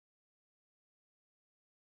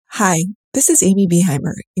Hi, this is Amy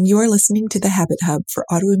Beheimer, and you are listening to the Habit Hub for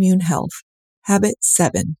Autoimmune Health. Habit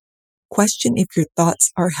 7. Question if your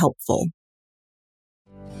thoughts are helpful.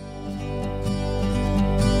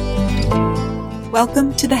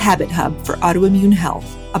 Welcome to the Habit Hub for Autoimmune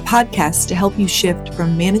Health, a podcast to help you shift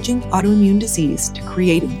from managing autoimmune disease to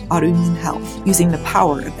creating autoimmune health using the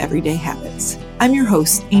power of everyday habits. I'm your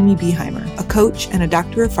host, Amy Beheimer, a coach and a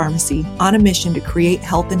doctor of pharmacy on a mission to create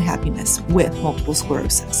health and happiness with multiple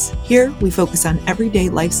sclerosis. Here, we focus on everyday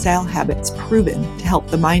lifestyle habits proven to help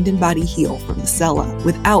the mind and body heal from the cell up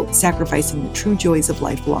without sacrificing the true joys of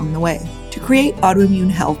life along the way. To create autoimmune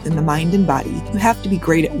health in the mind and body, you have to be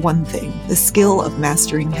great at one thing, the skill of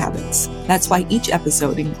mastering habits. That's why each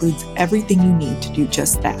episode includes everything you need to do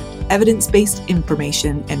just that. Evidence-based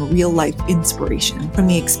information and real-life inspiration from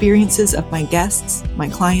the experiences of my guests, my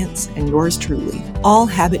clients, and yours truly. All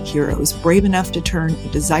habit heroes brave enough to turn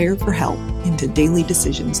a desire for help into daily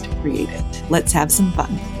decisions to create it. Let's have some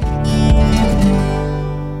fun.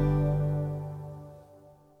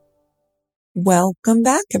 Welcome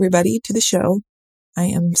back, everybody, to the show. I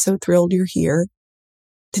am so thrilled you're here.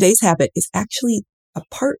 Today's habit is actually a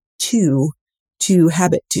part 2 to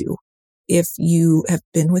habit 2. If you have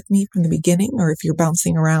been with me from the beginning or if you're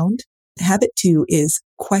bouncing around, habit 2 is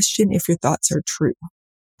question if your thoughts are true.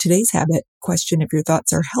 Today's habit, question if your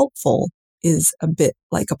thoughts are helpful, is a bit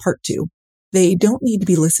like a part 2. They don't need to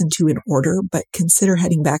be listened to in order, but consider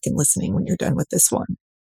heading back and listening when you're done with this one.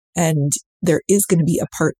 And there is going to be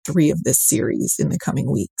a part 3 of this series in the coming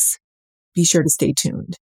weeks. Be sure to stay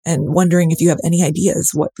tuned. And wondering if you have any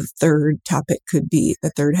ideas what the third topic could be,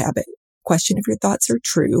 the third habit. Question if your thoughts are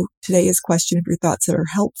true. Today is question if your thoughts that are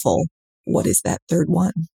helpful. What is that third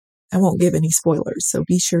one? I won't give any spoilers, so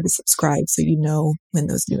be sure to subscribe so you know when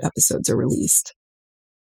those new episodes are released.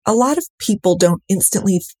 A lot of people don't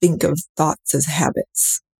instantly think of thoughts as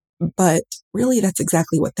habits, but really that's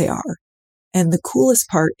exactly what they are. And the coolest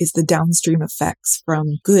part is the downstream effects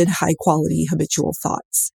from good, high-quality habitual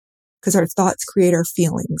thoughts. Because our thoughts create our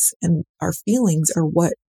feelings, and our feelings are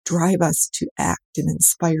what drive us to act and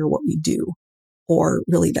inspire what we do. Or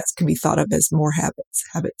really, that can be thought of as more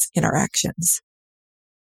habits in our actions.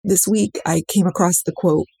 This week, I came across the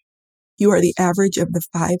quote, "You are the average of the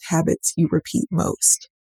 5 habits you repeat most."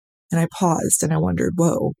 And I paused and I wondered,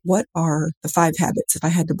 whoa, what are the 5 habits, if I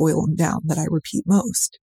had to boil them down, that I repeat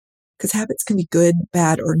most? Because habits can be good,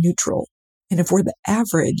 bad, or neutral. And if we're the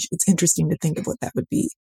average, it's interesting to think of what that would be.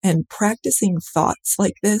 And practicing thoughts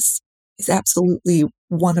like this is absolutely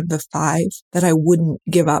one of the 5 that I wouldn't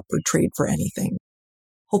give up or trade for anything.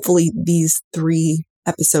 Hopefully these 3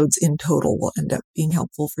 episodes in total will end up being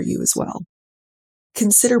helpful for you as well.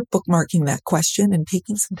 Consider bookmarking that question and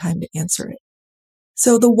taking some time to answer it.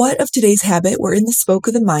 So the what of today's habit, we're in the spoke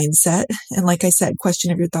of the mindset. And like I said, question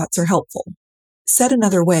if your thoughts are helpful. Said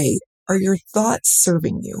another way, are your thoughts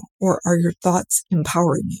serving you or are your thoughts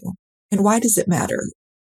empowering you? And why does it matter?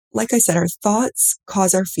 Like I said, our thoughts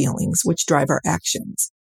cause our feelings, which drive our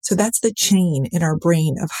actions. So that's the chain in our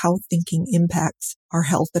brain of how thinking impacts our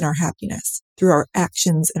health and our happiness through our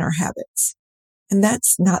actions and our habits. And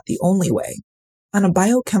that's not the only way. On a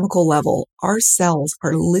biochemical level, our cells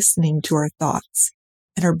are listening to our thoughts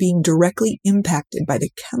and are being directly impacted by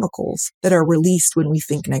the chemicals that are released when we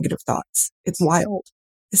think negative thoughts. It's wild,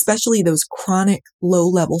 especially those chronic,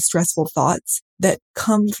 low-level stressful thoughts that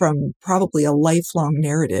come from probably a lifelong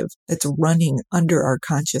narrative that's running under our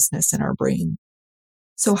consciousness in our brain.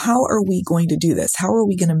 So how are we going to do this? How are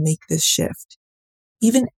we going to make this shift?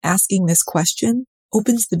 Even asking this question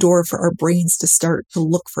opens the door for our brains to start to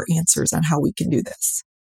look for answers on how we can do this.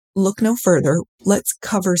 Look no further. Let's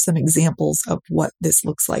cover some examples of what this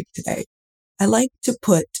looks like today. I like to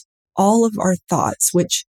put all of our thoughts,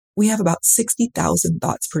 which we have about 60,000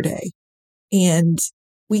 thoughts per day, and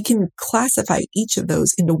we can classify each of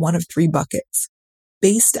those into one of 3 buckets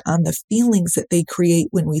based on the feelings that they create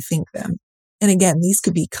when we think them. And again, these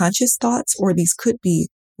could be conscious thoughts or these could be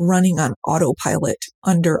running on autopilot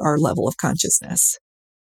under our level of consciousness.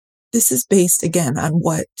 This is based, again, on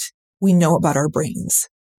what we know about our brains.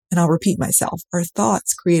 And I'll repeat myself. Our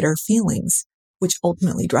thoughts create our feelings, which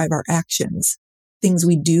ultimately drive our actions, things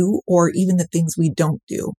we do or even the things we don't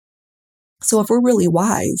do. So if we're really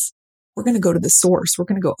wise, we're going to go to the source. We're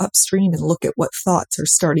going to go upstream and look at what thoughts are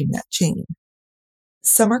starting that chain.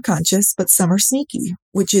 Some are conscious, but some are sneaky,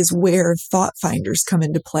 which is where thought finders come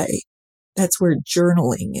into play. That's where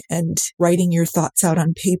journaling and writing your thoughts out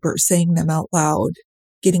on paper, saying them out loud,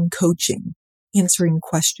 getting coaching, answering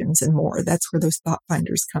questions and more. That's where those thought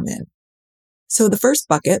finders come in. So the first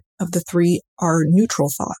bucket of the 3 are neutral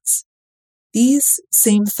thoughts. These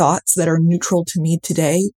same thoughts that are neutral to me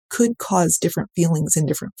today could cause different feelings in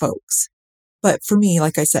different folks. But for me,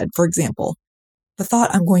 like I said, for example, the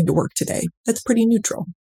thought I'm going to work today, that's pretty neutral.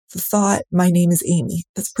 The thought my name is Amy,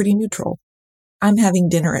 that's pretty neutral. I'm having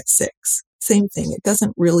dinner at 6. Same thing. It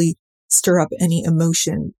doesn't really stir up any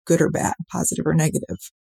emotion, good or bad, positive or negative.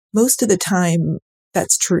 Most of the time,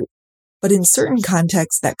 that's true. But in certain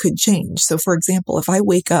contexts, that could change. So for example, if I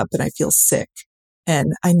wake up and I feel sick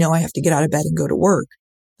and I know I have to get out of bed and go to work,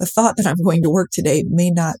 the thought that I'm going to work today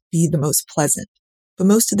may not be the most pleasant. But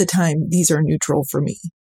most of the time, these are neutral for me.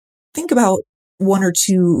 Think about one or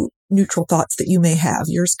two neutral thoughts that you may have.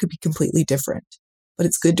 Yours could be completely different. But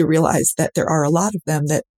it's good to realize that there are a lot of them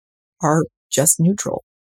that are just neutral.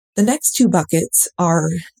 The next two buckets are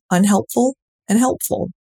unhelpful and helpful.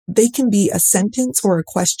 They can be a sentence or a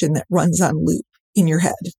question that runs on loop in your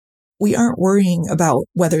head. We aren't worrying about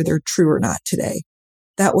whether they're true or not today.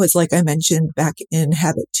 That was, like I mentioned back in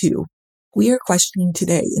Habit 2. We are questioning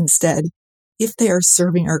today instead if they are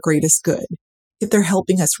serving our greatest good, if they're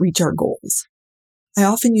helping us reach our goals. I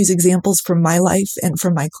often use examples from my life and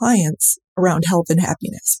from my clients around health and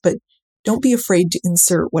happiness, but don't be afraid to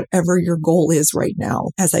insert whatever your goal is right now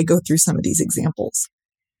as I go through some of these examples.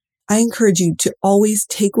 I encourage you to always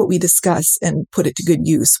take what we discuss and put it to good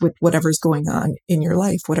use with whatever's going on in your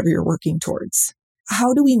life, whatever you're working towards.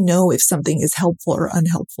 How do we know if something is helpful or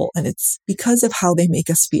unhelpful? And it's because of how they make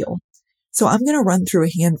us feel. So I'm going to run through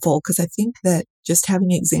a handful because I think that just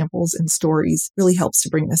having examples and stories really helps to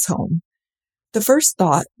bring this home. The first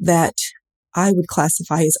thought that I would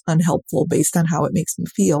classify as unhelpful based on how it makes me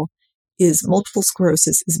feel is multiple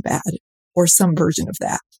sclerosis is bad, or some version of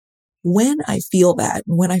that. When I feel that,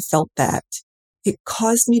 and when I felt that, it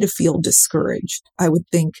caused me to feel discouraged. I would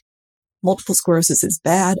think multiple sclerosis is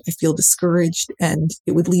bad, I feel discouraged, and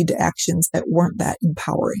it would lead to actions that weren't that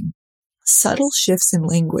empowering. Subtle shifts in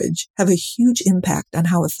language have a huge impact on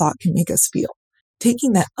how a thought can make us feel.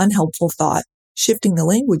 Taking that unhelpful thought, shifting the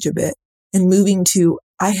language a bit, and moving to,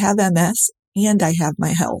 I have MS and I have my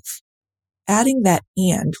health. Adding that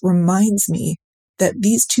and reminds me that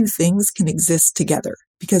these two things can exist together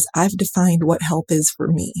because I've defined what health is for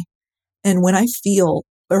me. And when I feel,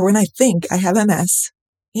 or when I think I have MS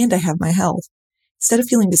and I have my health, instead of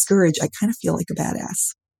feeling discouraged, I kind of feel like a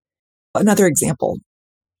badass. Another example,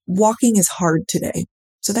 walking is hard today.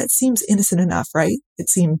 So that seems innocent enough, right? It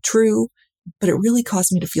seemed true, but it really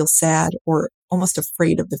caused me to feel sad or almost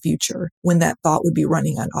afraid of the future when that thought would be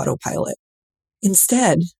running on autopilot.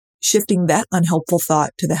 Instead, shifting that unhelpful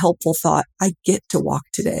thought to the helpful thought, I get to walk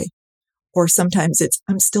today. Or sometimes it's,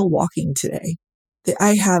 I'm still walking today.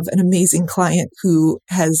 I have an amazing client who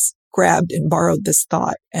has grabbed and borrowed this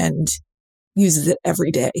thought and uses it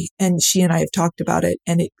every day. And she and I have talked about it,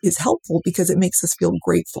 and it is helpful because it makes us feel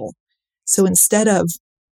grateful. So instead of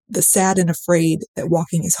the sad and afraid that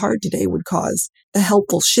walking is hard today would cause, the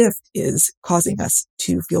helpful shift is causing us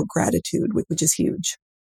to feel gratitude, which is huge.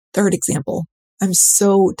 Third example, I'm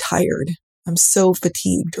so tired. I'm so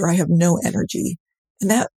fatigued, or I have no energy. And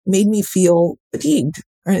that made me feel fatigued,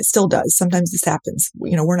 and it still does. Sometimes this happens.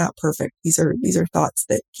 We're not perfect. These are thoughts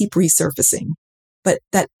that keep resurfacing. But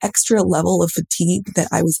that extra level of fatigue that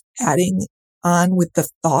I was adding on with the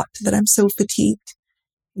thought that I'm so fatigued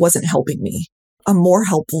wasn't helping me. A more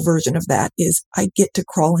helpful version of that is I get to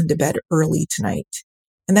crawl into bed early tonight.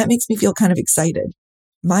 And that makes me feel kind of excited.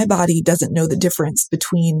 My body doesn't know the difference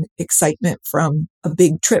between excitement from a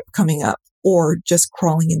big trip coming up or just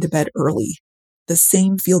crawling into bed early. The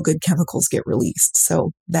same feel-good chemicals get released.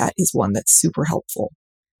 So that is one that's super helpful.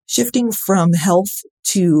 Shifting from health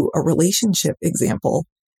to a relationship example,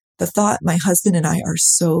 the thought, my husband and I are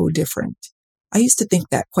so different. I used to think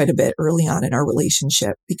that quite a bit early on in our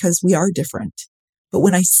relationship because we are different. But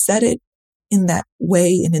when I said it in that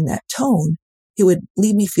way and in that tone, it would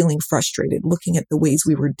leave me feeling frustrated looking at the ways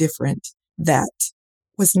we were different. That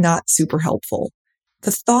was not super helpful.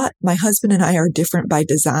 The thought, my husband and I are different by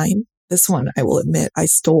design, this one, I will admit, I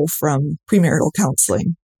stole from premarital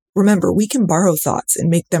counseling. Remember, we can borrow thoughts and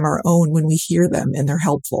make them our own when we hear them and they're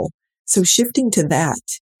helpful. So shifting to that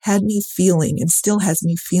had me feeling, and still has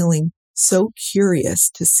me feeling, so curious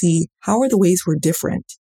to see how are the ways we're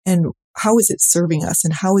different and how is it serving us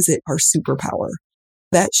and how is it our superpower.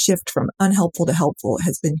 That shift from unhelpful to helpful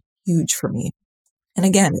has been huge for me. And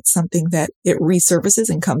again, it's something that it resurfaces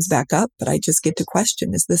and comes back up, but I just get to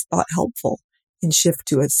question, is this thought helpful? And shift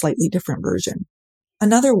to a slightly different version.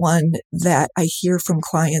 Another one that I hear from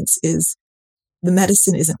clients is the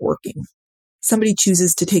medicine isn't working. Somebody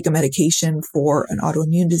chooses to take a medication for an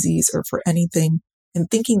autoimmune disease or for anything, and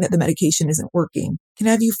thinking that the medication isn't working can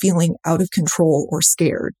have you feeling out of control or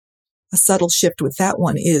scared. A subtle shift with that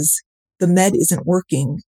one is the med isn't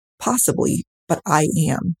working, possibly, but I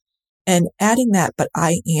am. And adding that, but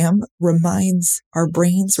I am, reminds our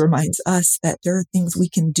brains, reminds us that there are things we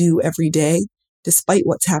can do every day, despite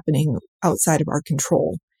what's happening outside of our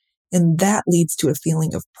control. And that leads to a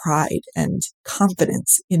feeling of pride and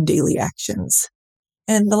confidence in daily actions.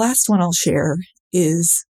 And the last one I'll share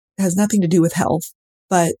has nothing to do with health,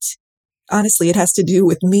 but honestly, it has to do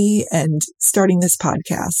with me and starting this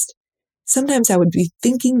podcast. Sometimes I would be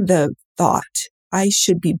thinking the thought, I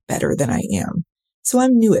should be better than I am. So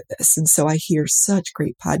I'm new at this. And so I hear such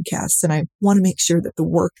great podcasts, and I want to make sure that the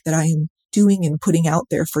work that I am doing and putting out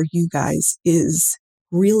there for you guys is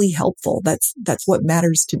really helpful. That's what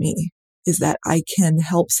matters to me, is that I can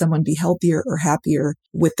help someone be healthier or happier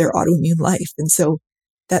with their autoimmune life. And so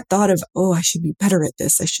that thought of, oh, I should be better at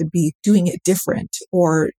this, I should be doing it different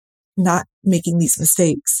or not making these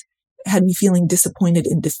mistakes, had me feeling disappointed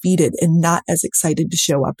and defeated and not as excited to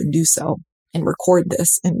show up and do so and record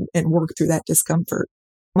this and work through that discomfort.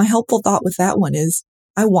 My helpful thought with that one is,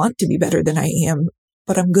 I want to be better than I am,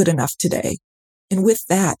 but I'm good enough today. And with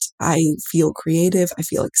that, I feel creative, I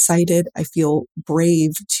feel excited, I feel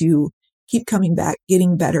brave to keep coming back,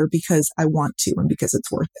 getting better because I want to and because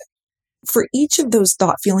it's worth it. For each of those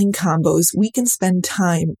thought-feeling combos, we can spend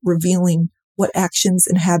time revealing what actions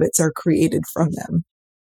and habits are created from them.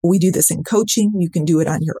 We do this in coaching. You can do it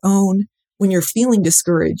on your own. When you're feeling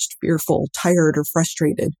discouraged, fearful, tired, or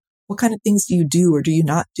frustrated, what kind of things do you do or do you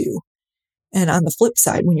not do? And on the flip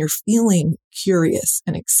side, when you're feeling curious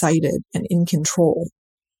and excited and in control,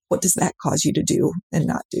 what does that cause you to do and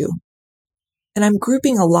not do? And I'm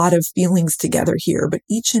grouping a lot of feelings together here, but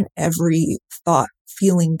each and every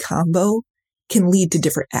thought-feeling combo can lead to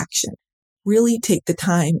different action. Really take the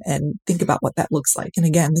time and think about what that looks like. And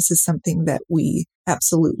again, this is something that we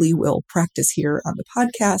absolutely will practice here on the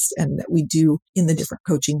podcast and that we do in the different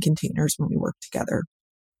coaching containers when we work together.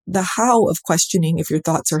 The how of questioning if your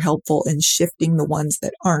thoughts are helpful and shifting the ones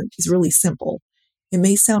that aren't is really simple. It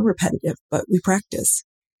may sound repetitive, but we practice.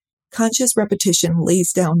 Conscious repetition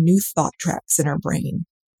lays down new thought tracks in our brain.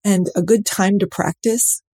 And a good time to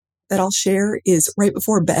practice that I'll share is right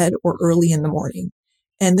before bed or early in the morning.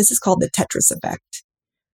 And this is called the Tetris effect.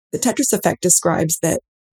 The Tetris effect describes that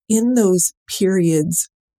in those periods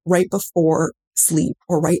right before sleep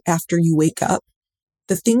or right after you wake up,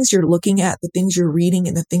 the things you're looking at, the things you're reading,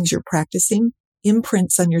 and the things you're practicing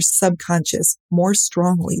imprints on your subconscious more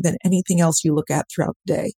strongly than anything else you look at throughout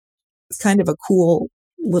the day. It's kind of a cool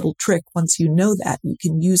little trick. Once you know that, you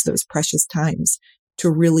can use those precious times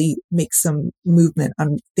to really make some movement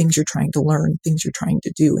on things you're trying to learn, things you're trying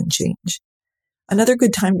to do and change. Another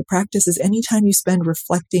good time to practice is any time you spend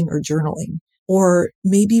reflecting or journaling, or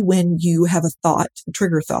maybe when you have a thought, a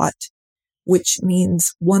trigger thought, which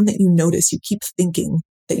means one that you notice you keep thinking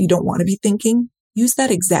that you don't want to be thinking, use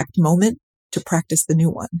that exact moment to practice the new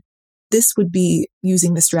one. This would be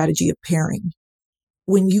using the strategy of pairing.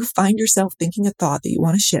 When you find yourself thinking a thought that you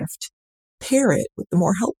want to shift, pair it with the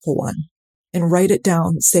more helpful one and write it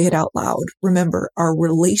down, say it out loud. Remember, our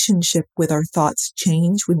relationship with our thoughts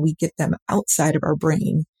change when we get them outside of our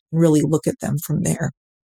brain and really look at them from there.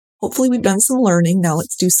 Hopefully we've done some learning. Now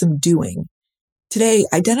let's do some doing. Today,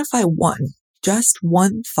 identify just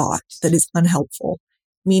one thought that is unhelpful,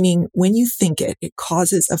 meaning when you think it, it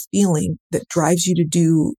causes a feeling that drives you to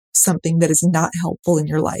do something that is not helpful in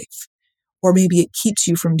your life. Or maybe it keeps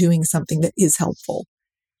you from doing something that is helpful.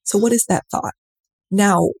 So what is that thought?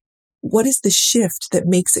 Now, what is the shift that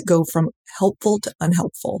makes it go from helpful to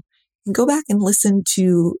unhelpful? And go back and listen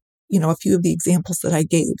to, a few of the examples that I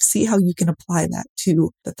gave. See how you can apply that to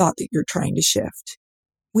the thought that you're trying to shift.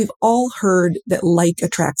 We've all heard that like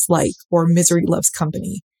attracts like, or misery loves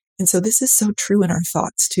company. And so this is so true in our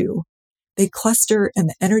thoughts too. They cluster, and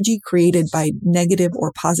the energy created by negative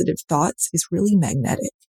or positive thoughts is really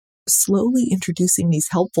magnetic. Slowly introducing these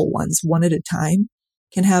helpful ones one at a time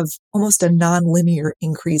can have almost a non-linear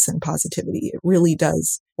increase in positivity. It really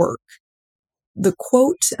does work. The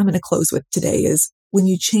quote I'm going to close with today is, when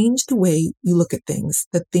you change the way you look at things,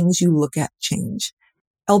 the things you look at change.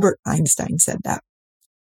 Albert Einstein said that.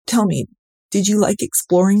 Tell me, did you like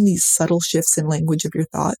exploring these subtle shifts in language of your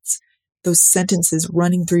thoughts? Those sentences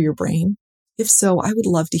running through your brain? If so, I would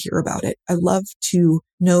love to hear about it. I love to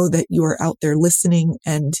know that you are out there listening,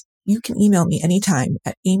 and you can email me anytime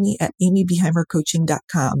at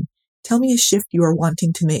amy@amybeheimercoaching.com. Tell me a shift you are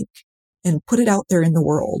wanting to make and put it out there in the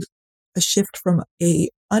world. A shift from a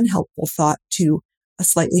unhelpful thought to a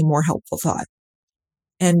slightly more helpful thought.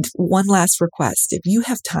 And one last request. If you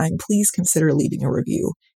have time, please consider leaving a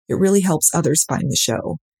review. It really helps others find the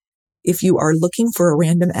show. If you are looking for a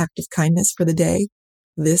random act of kindness for the day,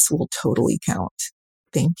 this will totally count.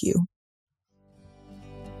 Thank you.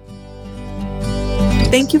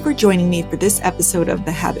 Thank you for joining me for this episode of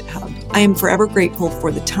The Habit Hub. I am forever grateful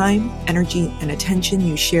for the time, energy, and attention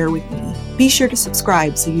you share with me. Be sure to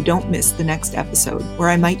subscribe so you don't miss the next episode, where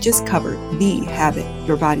I might just cover the habit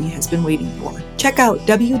your body has been waiting for. Check out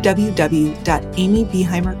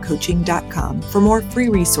www.amybeheimercoaching.com for more free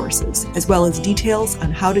resources, as well as details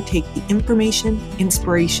on how to take the information,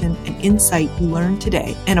 inspiration, and insight you learned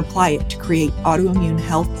today and apply it to create autoimmune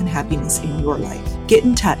health and happiness in your life. Get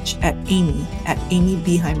in touch at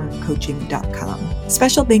amy@amybeheimercoaching.com.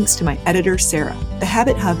 Special thanks to my editor, Sarah. The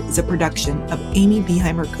Habit Hub is a production of Amy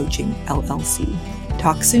Beheimer Coaching, LLC.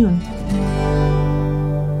 Talk soon.